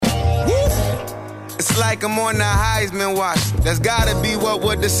It's like I'm on the Heisman watch. That's gotta be what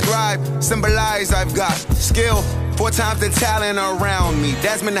would describe, symbolize I've got skill, 4 times the talent around me.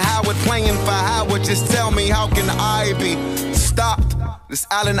 Desmond Howard playing for Howard. Just tell me, how can I be stopped? This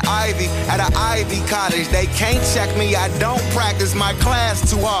Allen Ivy at an Ivy College. They can't check me. I don't practice my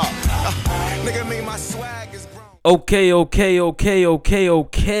class too hard. Nigga, me, my swag is grown. Okay.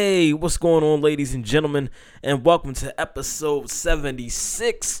 What's going on, ladies and gentlemen? And welcome to episode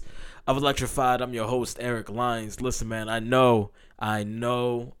 76 of Electrified. I'm your host, Eric Lyons. Listen, man, I know I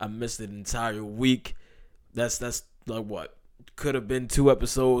missed an entire week. That's like what? Could have been 2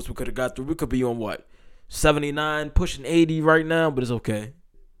 episodes. We could have got through. We could be on what? 79, pushing 80 right now, but it's okay.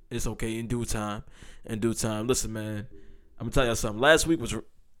 It's okay in due time. Listen, man, I'm gonna tell you something. Last week was a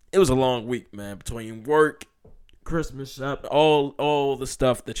long week, man. Between work, Christmas shop, all the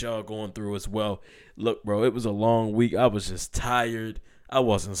stuff that y'all going through as well. Look, bro, it was a long week. I was just tired. I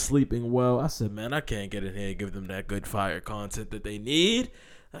wasn't sleeping well. I said, man, I can't get in here and give them that good fire content that they need.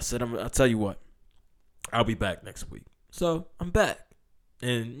 I said, I'll tell you what, I'll be back next week. So I'm back.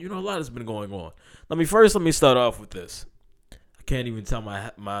 And, a lot has been going on. Let me start off with this. I can't even tell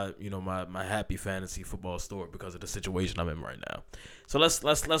my happy fantasy football story because of the situation I'm in right now. So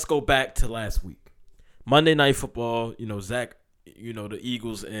let's go back to last week. Monday Night Football, Zach, the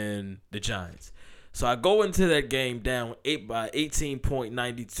Eagles and the Giants. So I go into that game down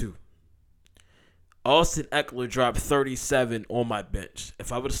 18.92. Austin Eckler dropped 37 on my bench.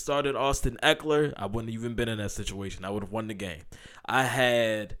 If I would have started Austin Eckler, I wouldn't have even been in that situation. I would have won the game. I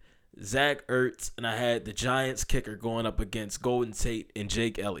had Zach Ertz and I had the Giants kicker going up against Golden Tate and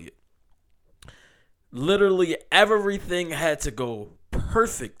Jake Elliott. Literally everything had to go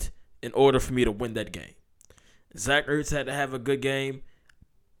perfect in order for me to win that game. Zach Ertz had to have a good game.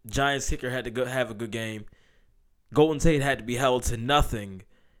 Giants kicker had to have a good game. Golden Tate had to be held to nothing.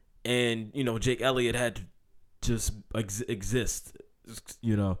 And, Jake Elliott had to just exist,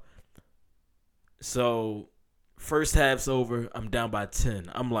 So, first half's over. I'm down by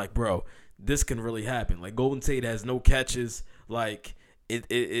 10. I'm like, bro, this can really happen. Like, Golden Tate has no catches. Like,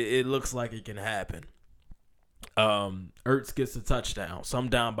 it looks like it can happen. Ertz gets a touchdown. So, I'm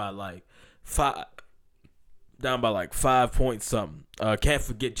down by like 5. Down by like 5 points something. Can't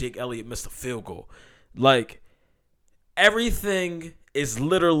forget Jake Elliott missed a field goal. Like, everything is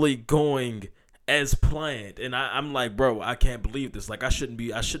literally going as planned. And I'm like, bro, I can't believe this. Like, I shouldn't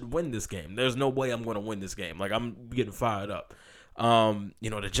win this game. There's no way I'm going to win this game. Like, I'm getting fired up.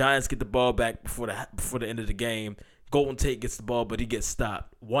 The Giants get the ball back before the end of the game. Golden Tate gets the ball, but he gets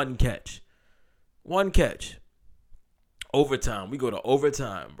stopped. One catch. Overtime. We go to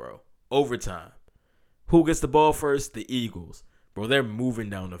overtime, bro. Overtime. Who gets the ball first? The Eagles. Bro, they're moving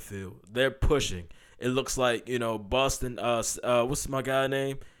down the field. They're pushing. It looks like, Boston, what's my guy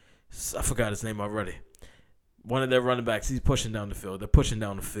name? I forgot his name already. One of their running backs, he's pushing down the field. They're pushing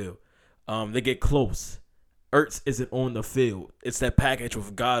down the field. They get close. Ertz isn't on the field. It's that package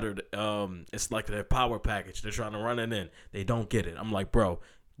with Goddard. It's like their power package. They're trying to run it in. They don't get it. I'm like, bro,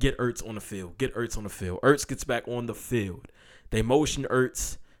 get Ertz on the field. Ertz gets back on the field. They motion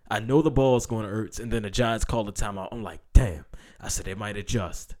Ertz. I know the ball is going to Ertz, and then the Giants call the timeout. I'm like, damn. I said they might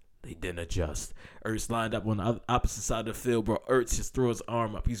adjust. They didn't adjust. Ertz lined up on the opposite side of the field, bro. Ertz just threw his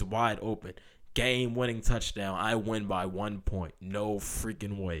arm up. He's wide open. Game-winning touchdown. I win by 1 point. No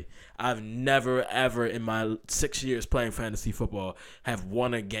freaking way. I've never, ever in my 6 years playing fantasy football have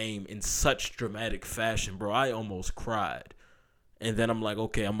won a game in such dramatic fashion, bro. I almost cried. And then I'm like,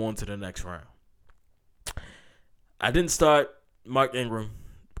 okay, I'm on to the next round. I didn't start Mark Ingram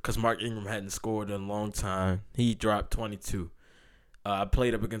because Mark Ingram hadn't scored in a long time. He dropped 22. I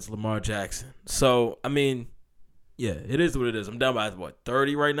played up against Lamar Jackson. So, yeah, it is what it is. I'm down by,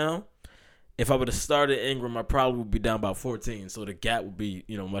 30 right now? If I would have started Ingram, I probably would be down by 14. So the gap would be,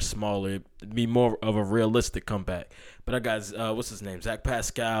 much smaller. It'd be more of a realistic comeback. But I got, Zach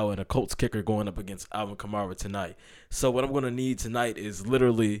Pascal and a Colts kicker going up against Alvin Kamara tonight. So what I'm going to need tonight is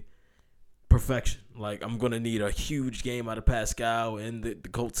literally perfection. Like, I'm going to need a huge game out of Pascal and the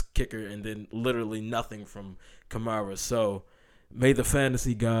Colts kicker and then literally nothing from Kamara. So may the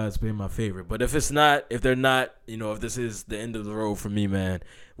fantasy gods be my favorite. But if they're not, if this is the end of the road for me, man,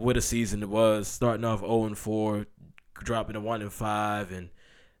 what a season it was. Starting off 0-4, dropping to 1-5, and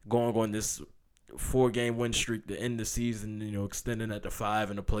going on this 4-game win streak to end the season, extending that to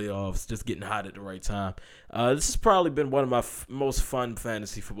 5 in the playoffs, just getting hot at the right time. This has probably been one of my most fun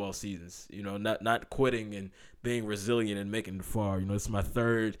fantasy football seasons. Not quitting and being resilient and making it far. It's my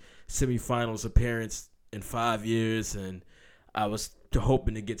 3rd semifinals appearance in 5 years, and I was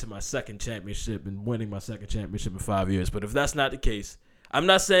hoping to get to my 2nd championship and winning my 2nd championship in 5 years. But if that's not the case, I'm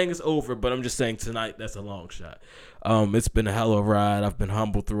not saying it's over, but I'm just saying tonight that's a long shot. It's been a hell of a ride. I've been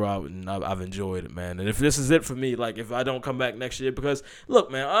humble throughout, and I've enjoyed it, man. And if this is it for me, like if I don't come back next year, because look,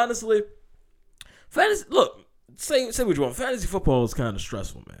 man, honestly, fantasy. Look, say what you want. Fantasy football is kind of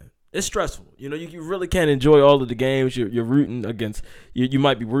stressful, man. It's stressful. You know, you really can't enjoy all of the games. You're rooting against. You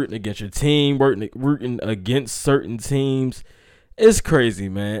might be rooting against your team, rooting against certain teams. It's crazy,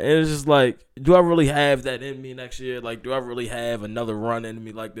 man. And it's just like, do I really have that in me next year? Like, do I really have another run in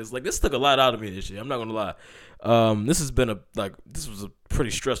me like this? Like, this took a lot out of me this year. I'm not gonna lie. This was a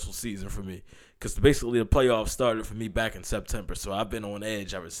pretty stressful season for me because basically the playoffs started for me back in September. So I've been on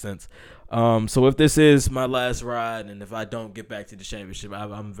edge ever since. So if this is my last ride, and if I don't get back to the championship,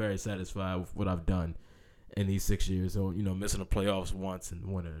 I'm very satisfied with what I've done in these 6 years. So, you know, missing the playoffs once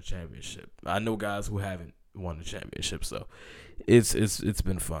and winning a championship. I know guys who haven't won the championship, so it's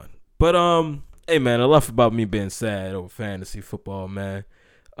been fun. But hey man, enough about me being sad over fantasy football, man.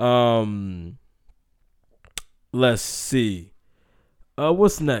 Let's see.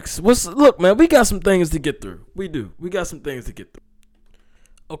 What's next? Look, man, we got some things to get through. We got some things to get through.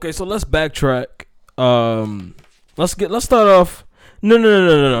 Okay, so let's backtrack. Let's start off.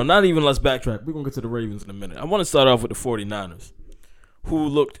 No, not even let's backtrack. We're gonna get to the Ravens in a minute. I want to start off with the 49ers, who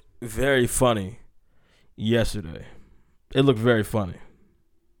looked very funny yesterday. It looked very funny.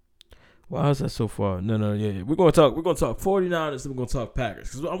 Why is that so far? No, yeah. We're gonna talk 49ers, and we're gonna talk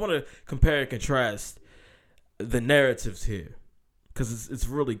Packers, because I want to compare and contrast the narratives here, because it's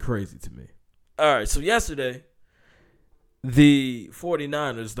really crazy to me. All right, so yesterday, the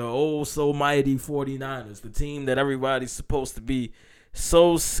 49ers, the old so mighty 49ers, the team that everybody's supposed to be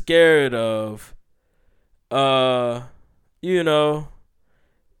so scared of, you know,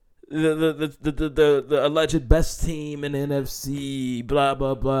 the alleged best team in the NFC, blah,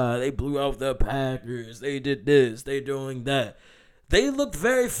 blah, blah. They blew out the Packers. They did this. They doing that. They looked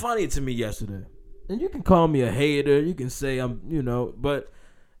very funny to me yesterday. And you can call me a hater. You can say but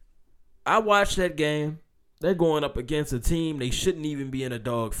I watched that game. They're going up against a team they shouldn't even be in a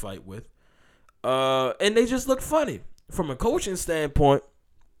dogfight with. And they just look funny. From a coaching standpoint,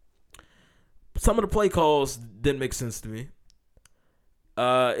 some of the play calls didn't make sense to me.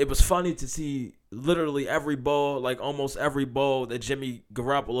 It was funny to see literally every ball, like almost every ball that Jimmy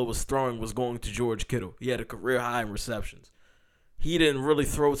Garoppolo was throwing was going to George Kittle. He had a career high in receptions. He didn't really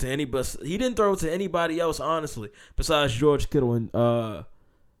throw to anybody else, honestly, besides George Kittle and Kyle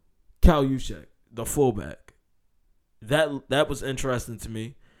Juszczyk, the fullback. That was interesting to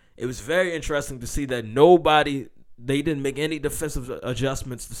me. It was very interesting to see that they didn't make any defensive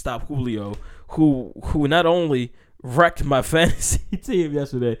adjustments to stop Julio, who not only wrecked my fantasy team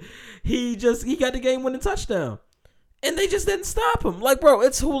yesterday, he got the game-winning touchdown. And they just didn't stop him. Like, bro,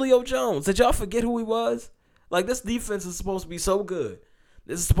 it's Julio Jones. Did y'all forget who he was? Like, this defense is supposed to be so good.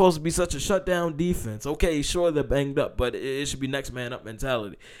 This is supposed to be such a shutdown defense. Okay, sure, they're banged up, but it should be next man up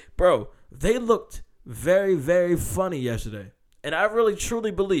mentality. Bro, they looked very, very funny yesterday. And I really,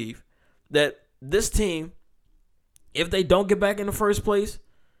 truly believe that this team, if they don't get back in the first place,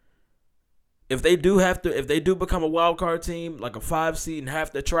 if they do become a wild card team, like a 5 seed and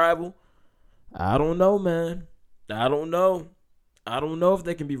have to travel, I don't know, man. I don't know if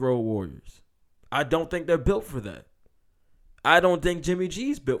they can be road warriors. I don't think they're built for that. I don't think Jimmy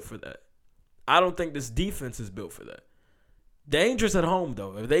G's built for that. I don't think this defense is built for that. Dangerous at home,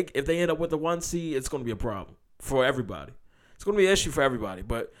 though. If they end up with the 1 seed, it's going to be a problem for everybody. It's going to be an issue for everybody.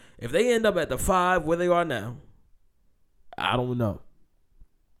 But if they end up at the 5 where they are now, I don't know.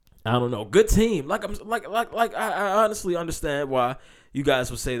 Good team. Like I honestly understand why you guys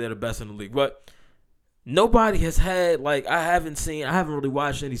would say they're the best in the league, but nobody has had, like, I haven't really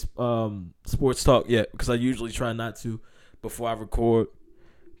watched any sports talk yet, because I usually try not to before I record.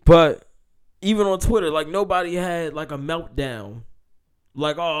 But even on Twitter, like, nobody had like a meltdown.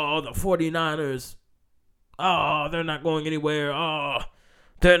 Like, oh, the 49ers, oh, they're not going anywhere. Oh,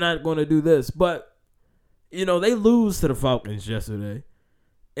 they're not going to do this. But, you know, they lose to the Falcons yesterday.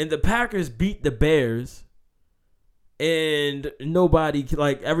 And the Packers beat the Bears. And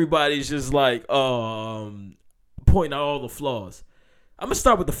everybody's just like, pointing out all the flaws. I'm going to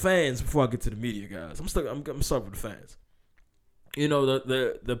start with the fans before I get to the media, guys. I'm going to start with the fans. You know,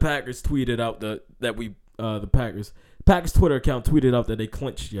 the Packers tweeted out the Packers Twitter account tweeted out that they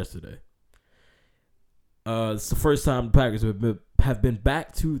clinched yesterday. It's the first time the Packers have been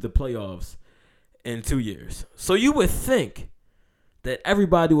back to the playoffs in 2 years. So you would think that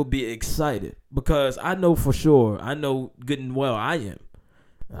everybody will be excited, because I know for sure, I know good and well I am.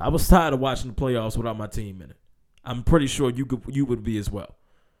 I was tired of watching the playoffs without my team in it. I'm pretty sure you would be as well.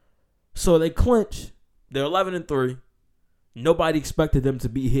 So they clinch. They're 11-3. Nobody expected them to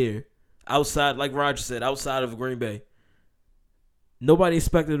be here. Outside, like Roger said, outside of Green Bay. Nobody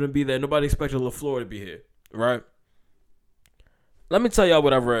expected them to be there. Nobody expected LaFleur to be here, right? Let me tell y'all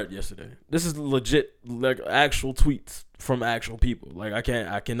what I read yesterday. This is legit, like actual tweets from actual people. Like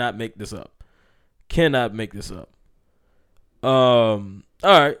I cannot make this up. Cannot make this up. All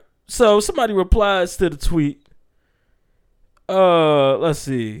right. So somebody replies to the tweet. Let's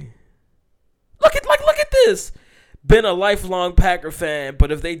see. Look at this. Been a lifelong Packer fan,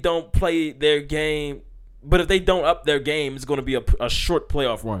 but if they don't play their game, but if they don't up their game, it's going to be a short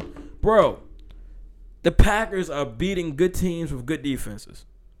playoff run. Bro, the Packers are beating good teams with good defenses.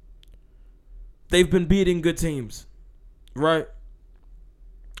 They've been beating good teams, right?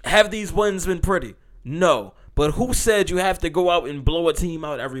 Have these wins been pretty? No. But who said you have to go out and blow a team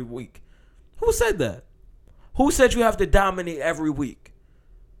out every week? Who said that? Who said you have to dominate every week?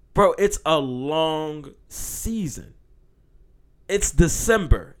 Bro, it's a long season. It's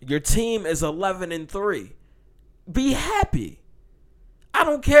December. Your team is 11-3. Be happy. I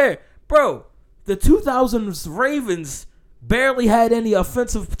don't care. Bro, the 2000s Ravens barely had any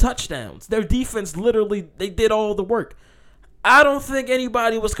offensive touchdowns. Their defense literally, they did all the work. I don't think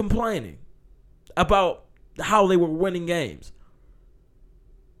anybody was complaining about how they were winning games.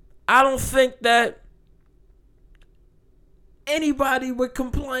 I don't think that anybody would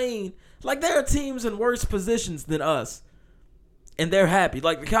complain. Like, there are teams in worse positions than us, and they're happy.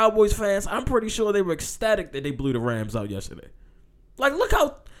 Like, the Cowboys fans, I'm pretty sure they were ecstatic that they blew the Rams out yesterday. Like, look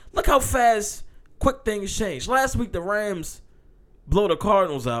how fast, quick things change. Last week, the Rams blow the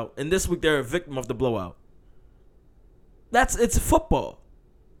Cardinals out, and this week they're a victim of the blowout. It's football.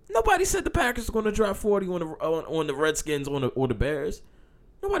 Nobody said the Packers are going to drop 40 on the Redskins or the Bears.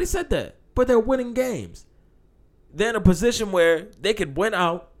 Nobody said that. But they're winning games. They're in a position where they could win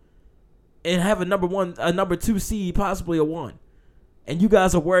out and have a number 2 seed, possibly a 1. And you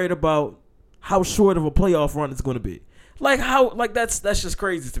guys are worried about how short of a playoff run it's going to be. That's just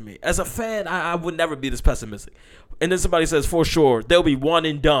crazy to me. As a fan, I would never be this pessimistic. And then somebody says, for sure, they'll be one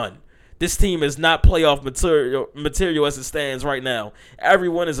and done. This team is not playoff material as it stands right now.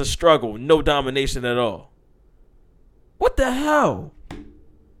 Everyone is a struggle. No domination at all. What the hell?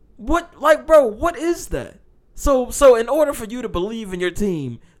 Bro, what is that? So in order for you to believe in your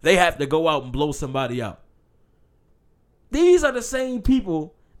team, they have to go out and blow somebody out. These are the same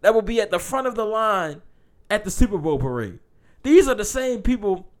people that will be at the front of the line at the Super Bowl parade. These are the same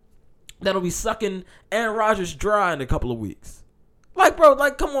people that will be sucking Aaron Rodgers dry in a couple of weeks. Like, bro,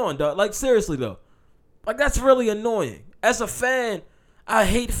 come on, dog. Like, seriously, though. Like, that's really annoying. As a fan, I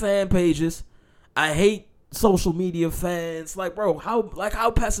hate fan pages. I hate social media fans. Like, bro,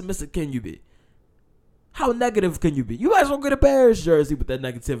 how pessimistic can you be? How negative can you be? You might as well get a Bears jersey with that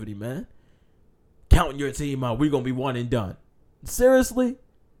negativity, man. Counting your team out. We're going to be one and done. Seriously?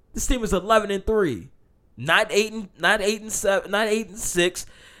 This team is 11-3. Not 8-7, not 8-6,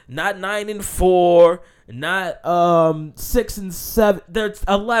 not 9-4, not 6-7. They're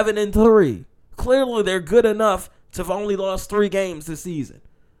 11-3. Clearly, they're good enough to have only lost 3 games this season,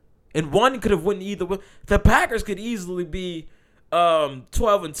 and one could have won either way. The Packers could easily be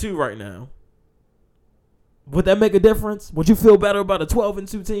 12-2 right now. Would that make a difference? Would you feel better about a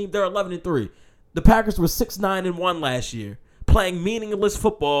 12-2 team? They're 11-3. The Packers were 6-9-1 last year, playing meaningless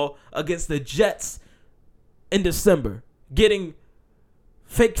football against the Jets in December, getting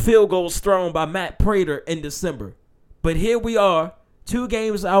fake field goals thrown by Matt Prater in December. But here we are, 2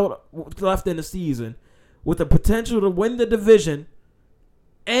 games out left in the season, with the potential to win the division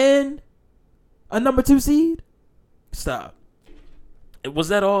and a number 2 seed? Stop. Was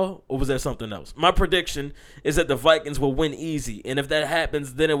that all, or was there something else? My prediction is that the Vikings will win easy, and if that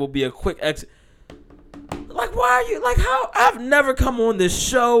happens, then it will be a quick exit. Like, why are you, like, how? I've never come on this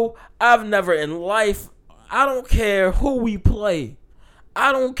show. I've never in life. I don't care who we play.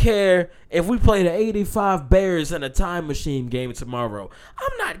 I don't care if we play the 85 Bears in a time machine game tomorrow.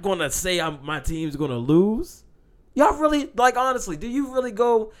 I'm not going to say my team's going to lose. Y'all really, like, honestly, do you really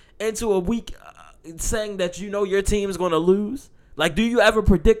go into a week saying that you know your team's going to lose? Like, do you ever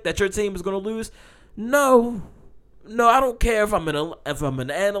predict that your team is going to lose? No, I don't care if I'm an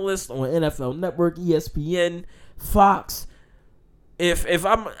analyst on NFL Network, ESPN, Fox.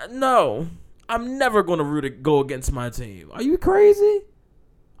 I'm never going to go against my team. Are you crazy?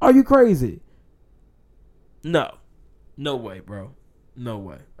 No way, bro. No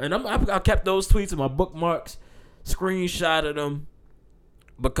way. And I kept those tweets in my bookmarks, screenshotted them,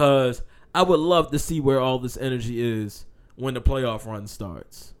 because I would love to see where all this energy is when the playoff run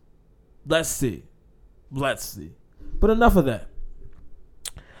starts. Let's see. But enough of that.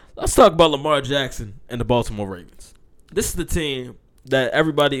 Let's talk about Lamar Jackson and the Baltimore Ravens. this is the team that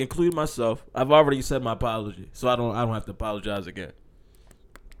everybody, including myself, I've already said my apology, so I don't have to apologize again.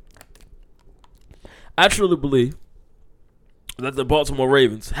 I truly believe that the Baltimore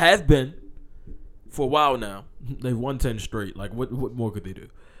Ravens have been, for a while now, they've won 10 straight. Like, what more could they do?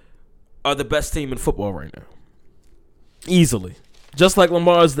 Are the best team in football right now. Easily. Just like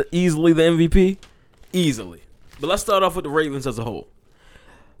Lamar is easily the MVP. Easily. But let's start off with the Ravens as a whole.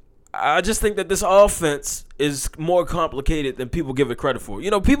 I just think that this offense is more complicated than people give it credit for.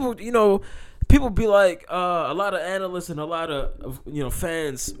 People be like, a lot of analysts and a lot of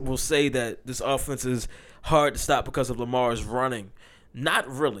fans will say that this offense is hard to stop because of Lamar's running. Not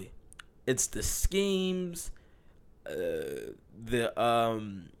really. It's the schemes, you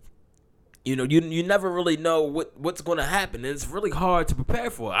never really know what's going to happen, and it's really hard to prepare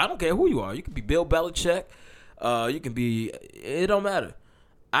for. I don't care who you are. You can be Bill Belichick. It don't matter.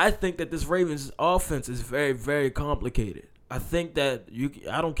 I think that this Ravens offense is very, very complicated. I think that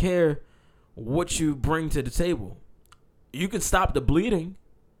I don't care what you bring to the table. You can stop the bleeding,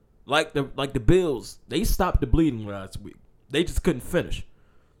 like the Bills. They stopped the bleeding last week. They just couldn't finish.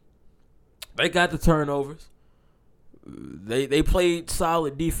 They got the turnovers. They played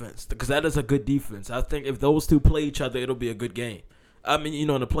solid defense because that is a good defense. I think if those two play each other, it'll be a good game. I mean,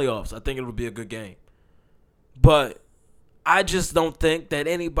 in the playoffs, I think it'll be a good game. But I just don't think that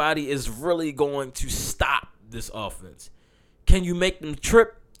anybody is really going to stop this offense. Can you make them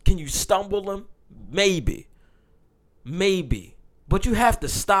trip? Can you stumble them? Maybe. But you have to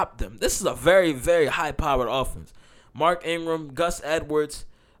stop them. This is a very, very high-powered offense. Mark Ingram, Gus Edwards,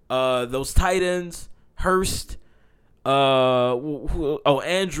 those tight ends, Hurst, Andrews.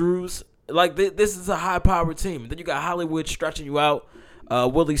 Like, this is a high-powered team. Then you got Hollywood stretching you out,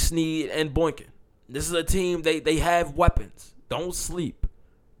 Willie Snead, and Boykin. This is a team, they have weapons. Don't sleep.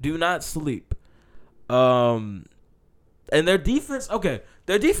 Do not sleep. And their defense,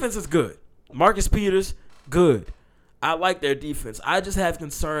 their defense is good. Marcus Peters, good. I like their defense. I just have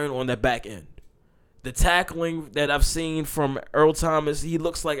concern on their back end. The tackling that I've seen from Earl Thomas, he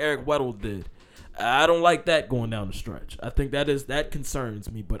looks like Eric Weddle did. I don't like that going down the stretch. I think that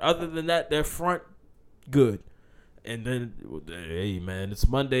concerns me. But other than that, their front, good. And then, hey, man, it's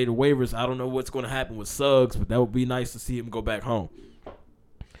Monday. The waivers, I don't know what's going to happen with Suggs, but that would be nice to see him go back home.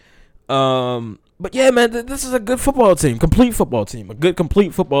 But, yeah, man, this is a good football team, complete football team, a good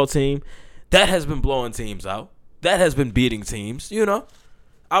complete football team that has been blowing teams out, that has been beating teams,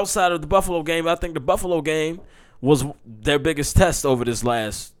 Outside of the Buffalo game, I think the Buffalo game was their biggest test over this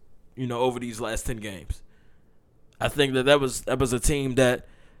last, over these last 10 games. I think that was a team that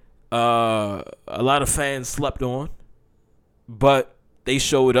a lot of fans slept on, but they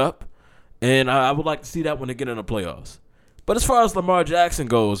showed up, and I would like to see that one again in the playoffs. But as far as Lamar Jackson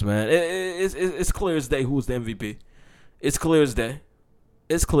goes, man, it's clear as day who's the MVP. It's clear as day.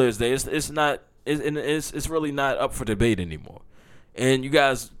 It's really not up for debate anymore. And you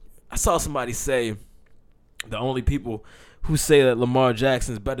guys, I saw somebody say the only people who say that Lamar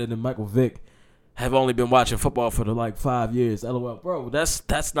Jackson is better than Michael Vick have only been watching football for 5 years. LOL, bro,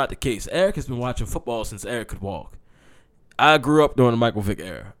 that's not the case. Eric has been watching football since Eric could walk. I grew up during the Michael Vick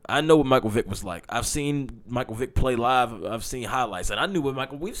era. I know what Michael Vick was like. I've seen Michael Vick play live. I've seen highlights, and I knew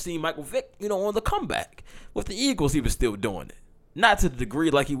we've seen Michael Vick, on the comeback with the Eagles. He was still doing it, not to the degree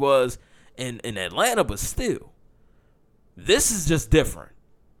like he was in Atlanta, but still. This is just different.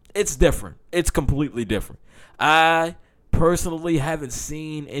 It's different. It's completely different. I personally haven't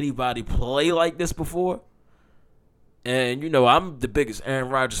seen anybody play like this before. And, I'm the biggest Aaron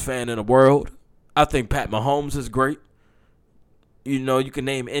Rodgers fan in the world. I think Pat Mahomes is great. You can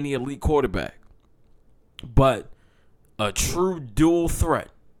name any elite quarterback. But a true dual threat,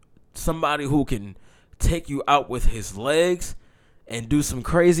 somebody who can take you out with his legs and do some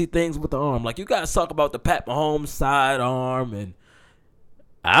crazy things with the arm. Like, you guys talk about the Pat Mahomes sidearm, and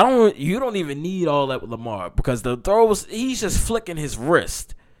you don't even need all that with Lamar, because the throws, he's just flicking his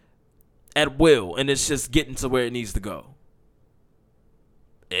wrist at will, and it's just getting to where it needs to go.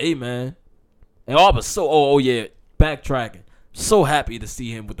 Hey, man. And all but backtracking. So happy to see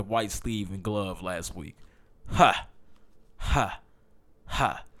him with the white sleeve and glove last week. Ha.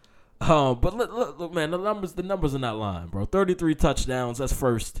 But look, man, the numbers are not lying, bro. 33 touchdowns, that's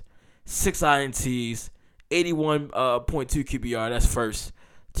first. 6 INTs, 81.2 QBR, that's first.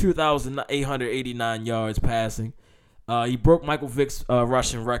 2,889 yards passing. He broke Michael Vick's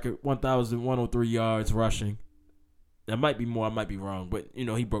rushing record, 1,103 yards rushing. That might be more, I might be wrong, but,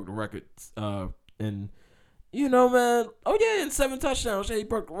 he broke the record. And, man, and 7 touchdowns. Yeah, he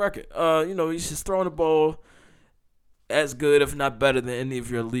broke the record. He's just throwing the ball as good, if not better, than any of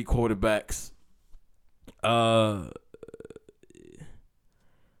your elite quarterbacks.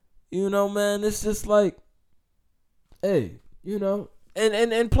 You know, man, it's just like, hey, you know,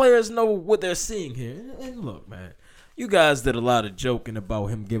 and players know what they're seeing here. And look, man, you guys did a lot of joking about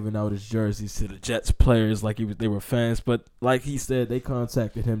him giving out his jerseys to the Jets players like they were fans, but like he said, they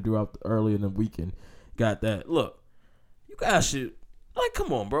contacted him early in the weekend. Got that? Look, you guys should. Like,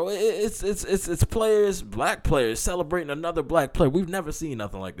 come on, bro. It's players, black players, celebrating another black player. We've never seen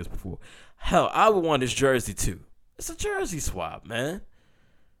nothing like this before. Hell, I would want his jersey, too. It's a jersey swap, man.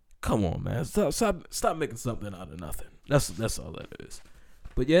 Come on, man. Stop making something out of nothing. That's all that is.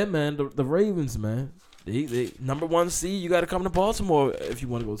 But, yeah, man, the Ravens, man, they number one seed, you got to come to Baltimore if you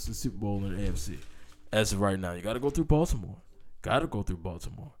want to go to the Super Bowl in the AFC. As of right now, you got to go through Baltimore.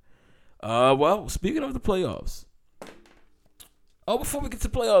 Well, speaking of the playoffs. Oh, before we get to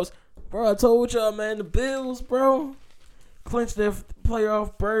playoffs, bro, I told y'all, man, the Bills, bro, clinched their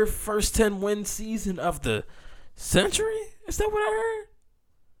playoff berth, first 10-win season of the century? Is that what I heard?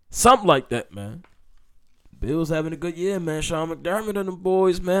 Something like that, man. Bills having a good year, man. Sean McDermott and them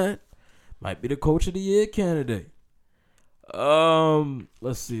boys, man, might be the coach of the year candidate.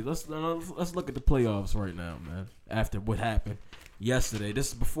 Let's see. Let's look at the playoffs right now, man. After what happened yesterday. This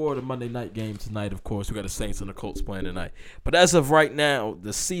is before the Monday night game tonight, of course. We got the Saints and the Colts playing tonight. But as of right now, the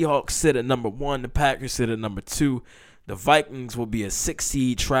Seahawks sit at number 1. The Packers sit at number 2. The Vikings will be a 6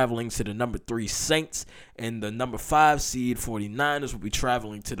 seed traveling to the number 3 Saints. And the number 5 seed 49ers will be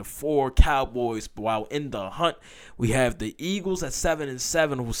traveling to the 4 Cowboys. While in the hunt, we have the Eagles at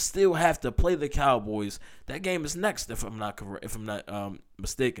 7-7 who still have to play the Cowboys. That game is next, if I'm not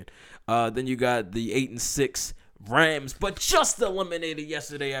mistaken. Then you got the 8-6 Rams, but just eliminated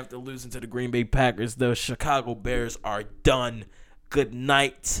yesterday after losing to the Green Bay Packers. The Chicago Bears are done. Good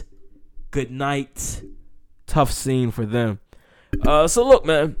night. Tough scene for them. So look,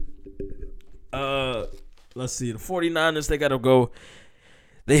 man. Let's see. The 49ers, they got to go.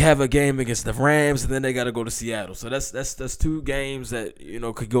 They have a game against the Rams, and then they got to go to Seattle. So that's 2 games that, you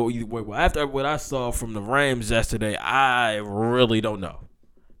know, could go either way. Well, after what I saw from the Rams yesterday, I really don't know.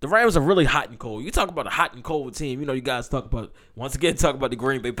 The Rams are really hot and cold. You talk about a hot and cold team. You know, you guys talk about the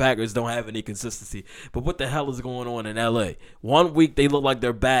Green Bay Packers don't have any consistency. But what the hell is going on in L.A.? 1 week they look like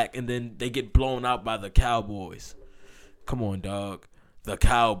they're back, and then they get blown out by the Cowboys. Come on, dog. The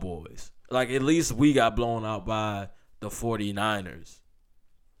Cowboys. Like, at least we got blown out by the 49ers.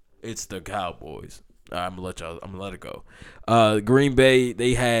 It's the Cowboys. I'm gonna let it go. Green Bay,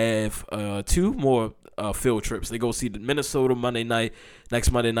 they have 2 more field trips. They go see Minnesota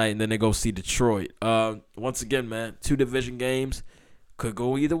next Monday night, and then they go see Detroit. Once again, man, 2 division games could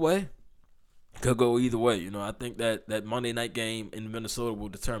go either way. You know, I think that Monday night game in Minnesota will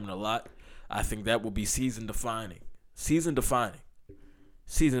determine a lot. I think that will be season defining. That's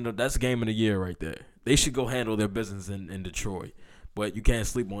game of the year right there. They should go handle their business in Detroit, but you can't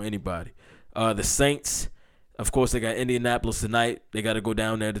sleep on anybody. The Saints, of course, they got Indianapolis tonight. They got to go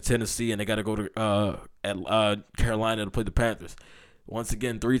down there to Tennessee, and they got to go to Carolina to play the Panthers. Once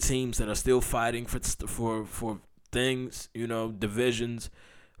again, 3 teams that are still fighting for things, you know, divisions.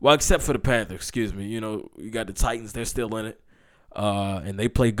 Well, except for the Panthers, excuse me. You know, you got the Titans; they're still in it, and they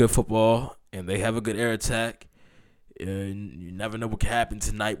play good football, and they have a good air attack. And you never know what can happen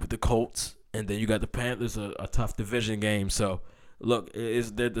tonight with the Colts, and then you got the Panthers, a tough division game. So, look,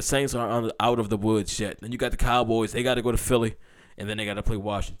 the Saints are out of the woods yet. Then you got the Cowboys; they got to go to Philly, and then they got to play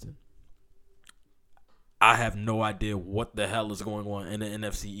Washington. I have no idea what the hell is going on in the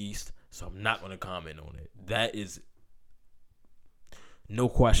NFC East, so I'm not going to comment on it. That is, no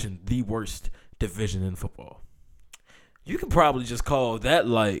question, the worst division in football. You can probably just call that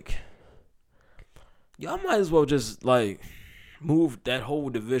like, y'all might as well just like move that whole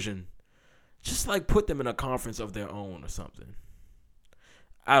division, just like put them in a conference of their own or something.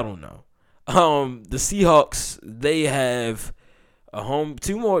 I don't know. The Seahawks, they have a home,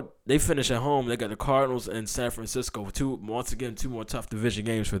 2 more. They finish at home. They got the Cardinals and San Francisco. 2 more tough division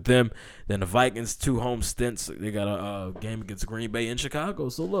games for them. Then the Vikings, 2 home stints. They got a game against Green Bay in Chicago.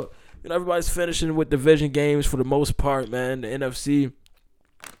 So look, you know, everybody's finishing with division games for the most part, man. The NFC,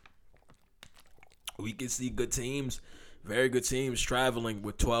 we can see good teams, very good teams traveling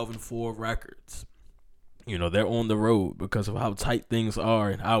with 12-4 records. You know, they're on the road because of how tight things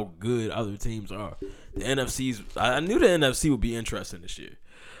are and how good other teams are. The NFC's, I knew the NFC would be interesting this year.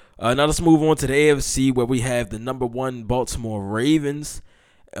 Now let's move on to the AFC, where we have the number 1 Baltimore Ravens,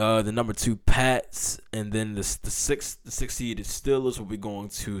 the number 2 Pats, and then the six seeded Steelers will be going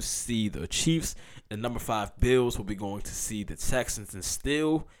to see the Chiefs, and number 5 Bills will be going to see the Texans, and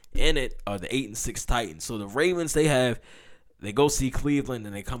still in it are the 8-6 Titans. So the Ravens, they go see Cleveland,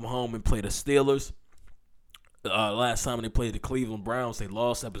 and they come home and play the Steelers. Last time they played the Cleveland Browns, they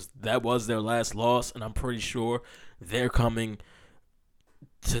lost. That was their last loss, and I'm pretty sure they're coming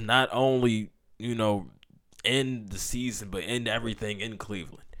to not only end the season but end everything in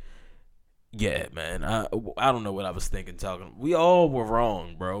Cleveland. Yeah, man. I don't know what I was thinking. We all were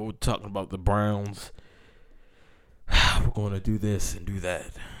wrong, bro. We're talking about the Browns. We're going to do this and do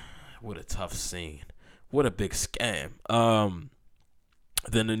that. What a tough scene. What a big scam.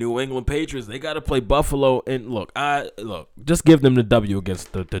 Then the New England Patriots, they got to play Buffalo. And look, just give them the W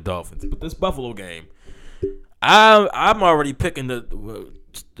against the Dolphins. But this Buffalo game, I'm already picking the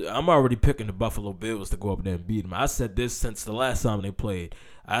Buffalo Bills to go up there and beat them. I said this since the last time they played.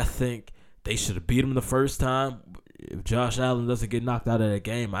 I think they should have beat them the first time. If Josh Allen doesn't get knocked out of that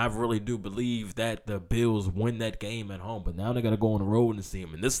game, I really do believe that the Bills win that game at home. But now they got to go on the road and see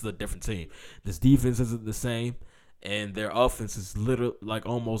them. And this is a different team. This defense isn't the same. And their offense is literally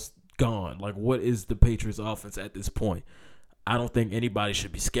almost gone. What is the Patriots' offense at this point? I don't think anybody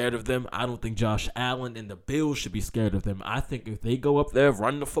should be scared of them. I don't think Josh Allen and the Bills should be scared of them. I think if they go up there,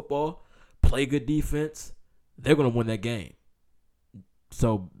 run the football, play good defense, they're going to win that game.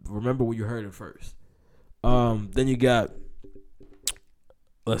 So remember where you heard it first. Then you got,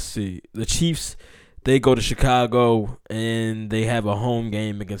 the Chiefs. They go to Chicago and they have a home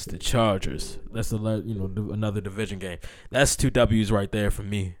game against the Chargers. That's another division game. That's 2 W's right there for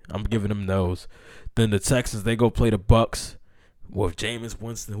me. I'm giving them those. Then the Texans, they go play the Bucks with Jameis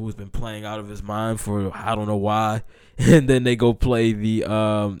Winston, who's been playing out of his mind for I don't know why. And then they go play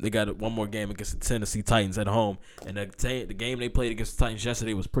they got one more game against the Tennessee Titans at home. And the game they played against the Titans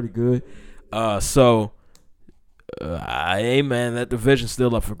yesterday was pretty good. Man, that division's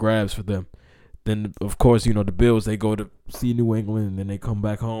still up for grabs for them. Then, of course, the Bills, they go to see New England, and then they come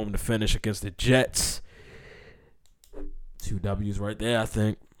back home to finish against the Jets. 2 W's right there, I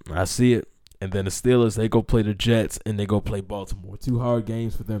think. I see it. And then the Steelers, they go play the Jets, and they go play Baltimore. 2 hard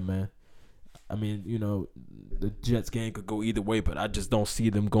games for them, man. I mean, the Jets game could go either way, but I just don't see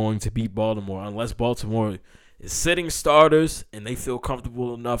them going to beat Baltimore unless Baltimore is sitting starters and they feel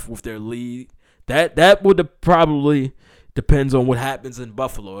comfortable enough with their lead. That would probably... depends on what happens in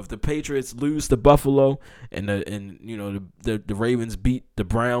Buffalo. If the Patriots lose to Buffalo and the Ravens beat the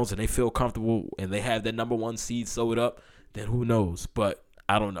Browns and they feel comfortable and they have that number 1 seed sewed up, then who knows? But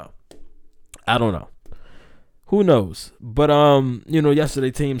I don't know. Who knows? But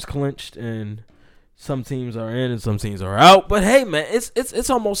yesterday teams clinched and some teams are in and some teams are out. But hey, man, it's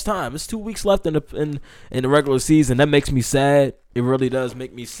almost time. It's 2 weeks left in the regular season. That makes me sad. It really does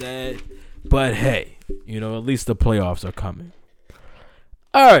make me sad. But hey, at least the playoffs are coming.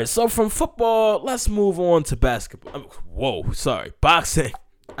 All right, so from football, let's move on to basketball. Boxing.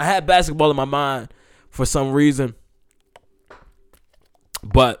 I had basketball in my mind for some reason,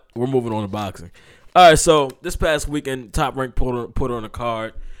 but we're moving on to boxing. All right, so this past weekend, Top Rank put on a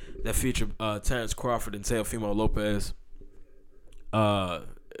card that featured Terrence Crawford and Teofimo Lopez.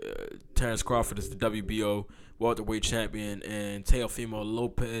 Terrence Crawford is the WBO welterweight champion, and Teofimo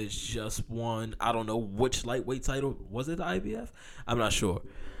Lopez just won. I don't know which lightweight title. Was it the IBF? I'm not sure.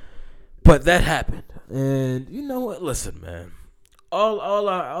 But that happened. And you know what? Listen, man. All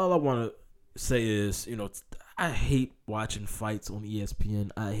I want to say is, I hate watching fights on ESPN.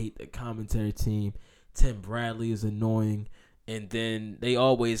 I hate the commentary team. Tim Bradley is annoying. And then they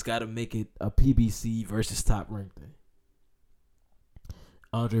always got to make it a PBC versus Top Rank thing.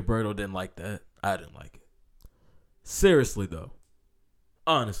 Andre Berto didn't like that. I didn't like it. Seriously though,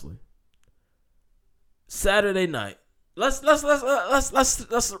 honestly, Saturday night. Let's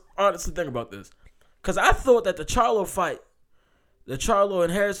honestly think about this, because I thought that the Charlo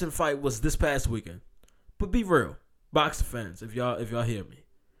and Harrison fight was this past weekend. But be real, boxing fans, if y'all hear me,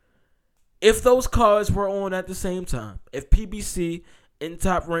 if those cards were on at the same time, if PBC and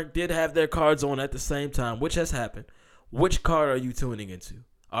Top Rank did have their cards on at the same time, which has happened, which card are you tuning into?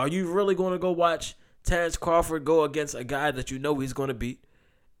 Are you really going to go watch Terrence Crawford go against a guy that you know he's going to beat?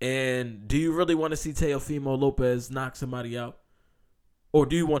 And do you really want to see Teofimo Lopez knock somebody out? Or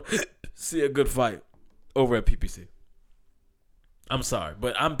do you want to see a good fight over at PBC? I'm sorry,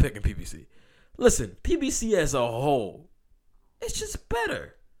 but I'm picking PBC. Listen, PBC as a whole, it's just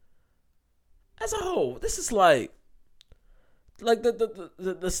better. As a whole, this is like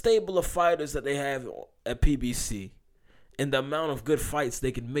the stable of fighters that they have at PBC. And the amount of good fights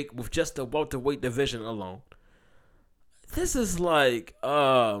they can make with just the welterweight division alone. This is like,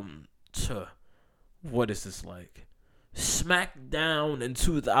 what is this like? SmackDown in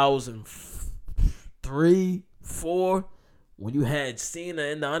 2003, 4, when you had Cena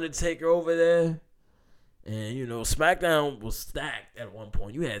and The Undertaker over there. And, SmackDown was stacked at one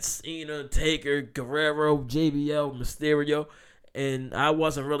point. You had Cena, Taker, Guerrero, JBL, Mysterio. And I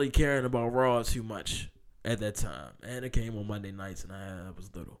wasn't really caring about Raw too much at that time. And it came on Monday nights, and I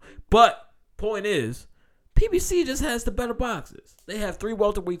was little. But, point is, PBC just has the better boxes. They have 3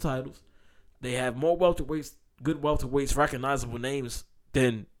 welterweight titles. They have more welterweights, good welterweights, recognizable names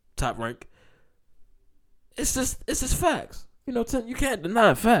than Top Rank. It's just facts. You can't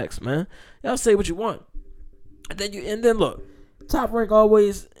deny facts, man. Y'all say what you want. And then look, Top Rank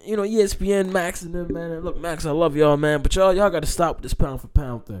always, ESPN, Max and them, man. And look, Max, I love y'all, man. But y'all got to stop with this pound for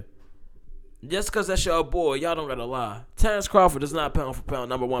pound thing. Just because that's your boy, y'all don't got to lie. Terrence Crawford is not pound for pound,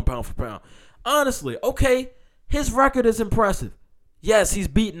 number 1 pound for pound. Honestly, okay, his record is impressive. Yes, he's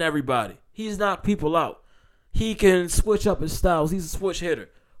beating everybody. He's knocked people out. He can switch up his styles. He's a switch hitter.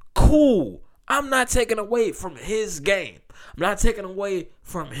 Cool. I'm not taking away from his game. I'm not taking away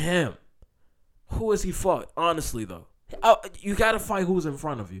from him. Who has he fought? Honestly, though. You got to fight who's in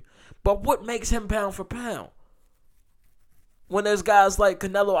front of you. But what makes him pound for pound? When there's guys like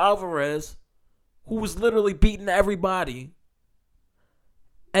Canelo Alvarez, who was literally beating everybody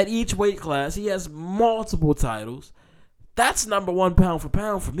at each weight class. He has multiple titles. That's number 1 pound for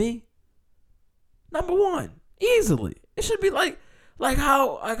pound for me. Number 1. Easily. It should be like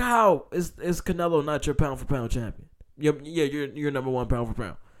how is Canelo not your pound for pound champion? You're number 1 pound for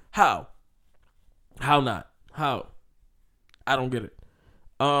pound. How? How not? How? I don't get it.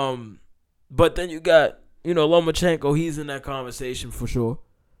 But then you got, Lomachenko, he's in that conversation for sure.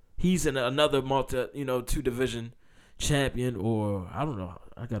 He's in another 2-division champion, or I don't know.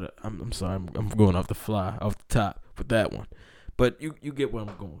 I'm sorry, I'm going off the top with that one. But you get where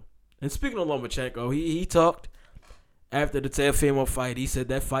I'm going. And speaking of Lomachenko, he talked after the Teofimo fight. He said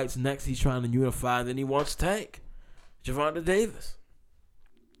that fight's next. He's trying to unify, and then he wants Tank Gervonta Davis.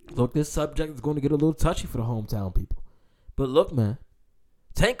 Look, this subject is going to get a little touchy for the hometown people. But look, man,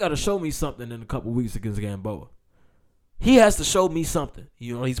 Tank got to show me something in a couple weeks against Gamboa. He has to show me something.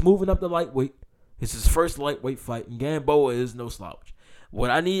 He's moving up the lightweight. It's his first lightweight fight, and Gamboa is no slouch. What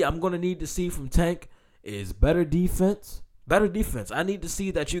I'm going to need to see from Tank is better defense. Better defense. I need to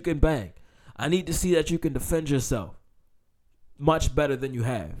see that you can bang. I need to see that you can defend yourself much better than you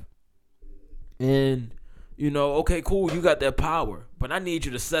have. And, okay, cool, you got that power, but I need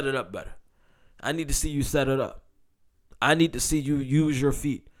you to set it up better. I need to see you set it up. I need to see you use your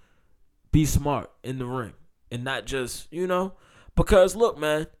feet. Be smart in the ring and not just, because look,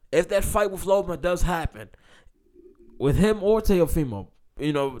 man, if that fight with Loma does happen, with him or Teofimo,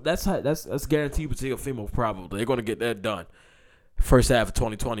 that's guaranteed with Teofimo probably. They're going to get that done first half of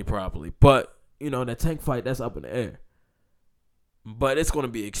 2020 probably. But, that Tank fight, that's up in the air. But it's going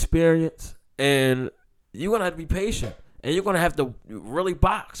to be experience, and you're going to have to be patient, and you're going to have to really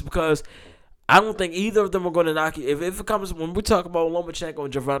box, because I don't think either of them are going to knock you. If it comes, when we talk about Lomachenko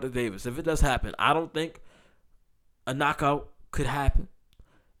and Gervonta Davis, if it does happen, I don't think a knockout could happen.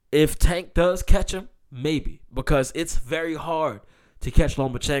 If Tank does catch him, maybe, because it's very hard to catch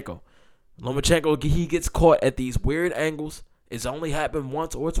Lomachenko. Lomachenko, he gets caught at these weird angles. It's only happened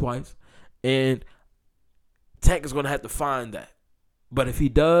once or twice, and Tank is going to have to find that. But if he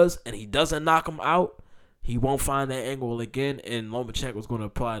does, and he doesn't knock him out, he won't find that angle again, and Lomachenko is going to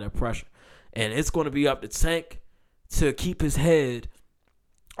apply that pressure. And it's going to be up to Tank to keep his head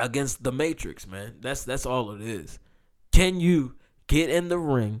against the Matrix, man. That's all it is. Can you get in the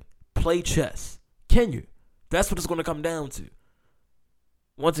ring, play chess? Can you? That's what it's going to come down to.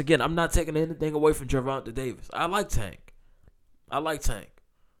 Once again, I'm not taking anything away from Gervonta Davis. I like Tank.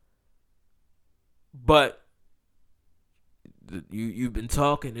 But you've been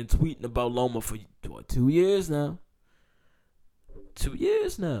talking and tweeting about Loma for 2 years now. 2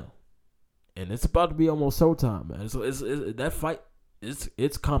 years now. And it's about to be almost showtime, man. So it's that fight,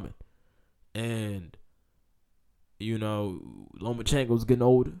 it's coming. And, Lomachenko's getting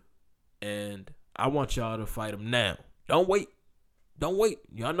older. And I want y'all to fight him now. Don't wait.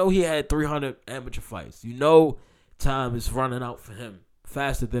 Y'all know he had 300 amateur fights. Time is running out for him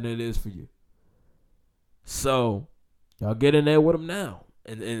faster than it is for you. So, y'all get in there with him now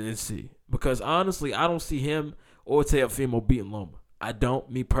and see. Because honestly, I don't see him or Teofimo beating Loma. I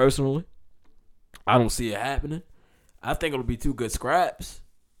don't, me personally. I don't see it happening. I think it'll be 2 good scraps.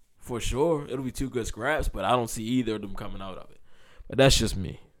 For sure. It'll be 2 good scraps, but I don't see either of them coming out of it. But that's just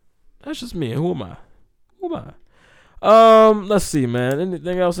me. Who am I? Let's see, man.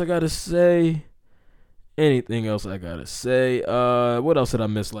 Anything else I gotta say? What else did I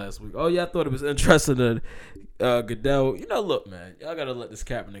miss last week? Oh, yeah, I thought it was interesting that Goodell. Look, man. Y'all gotta let this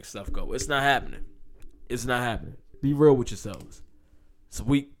Kaepernick stuff go. It's not happening. Be real with yourselves. It's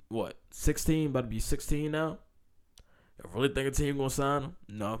weak. 16, about to be 16 now. Y'all really think a team gonna sign him?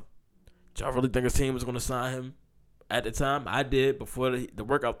 No. Y'all really think a team was gonna sign him at the time? I did before the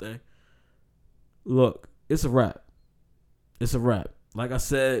workout thing. Look, it's a wrap. It's a wrap. Like I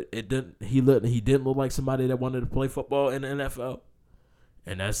said, he didn't look like somebody that wanted to play football in the NFL.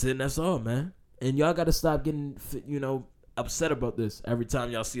 And that's it and that's all, man. And y'all got to stop getting, upset about this every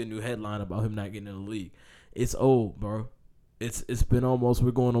time y'all see a new headline about him not getting in the league. It's old, bro. It's been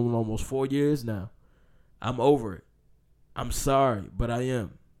we're going on almost 4 years now. I'm over it. I'm sorry, but I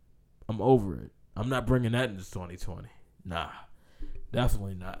am. I'm over it. I'm not bringing that into 2020. Nah,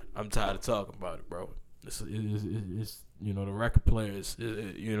 definitely not. I'm tired of talking about it, bro. It's the record players,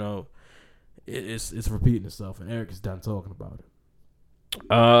 it's repeating itself, and Eric is done talking about it.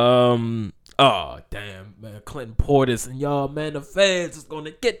 Oh damn, man, Clinton Portis and y'all, man, the feds is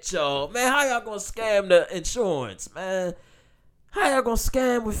gonna get y'all, man. How y'all gonna scam the insurance, man? How y'all gonna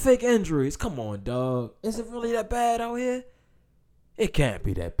scam with fake injuries? Come on, dog. Is it really that bad out here? It can't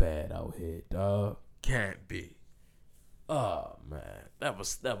be that bad out here, dog. Can't be. Oh man, that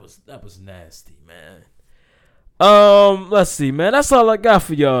was nasty, man. Let's see, man. That's all I got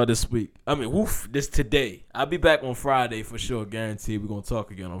for y'all this week. I mean, this today. I'll be back on Friday for sure, guaranteed. We're gonna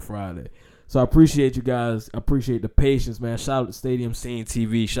talk again on Friday. So I appreciate you guys. I appreciate the patience, man. Shout out to Stadium Scene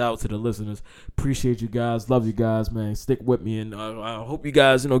TV. Shout out to the listeners. Appreciate you guys. Love you guys, man. Stick with me, and I hope you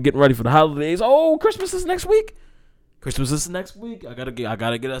guys, getting ready for the holidays. Oh, Christmas is next week. Christmas is next week. I gotta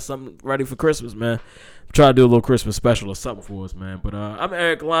get us something ready for Christmas, man. Try to do a little Christmas special or something for us, man. But I'm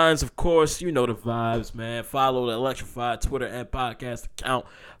Eric Lyons, of course. You know the vibes, man. Follow the Electrified Twitter and podcast account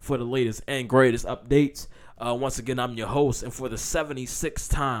for the latest and greatest updates. Once again, I'm your host, and for the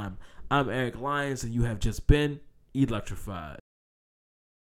 76th time, I'm Eric Lyons, and you have just been electrified.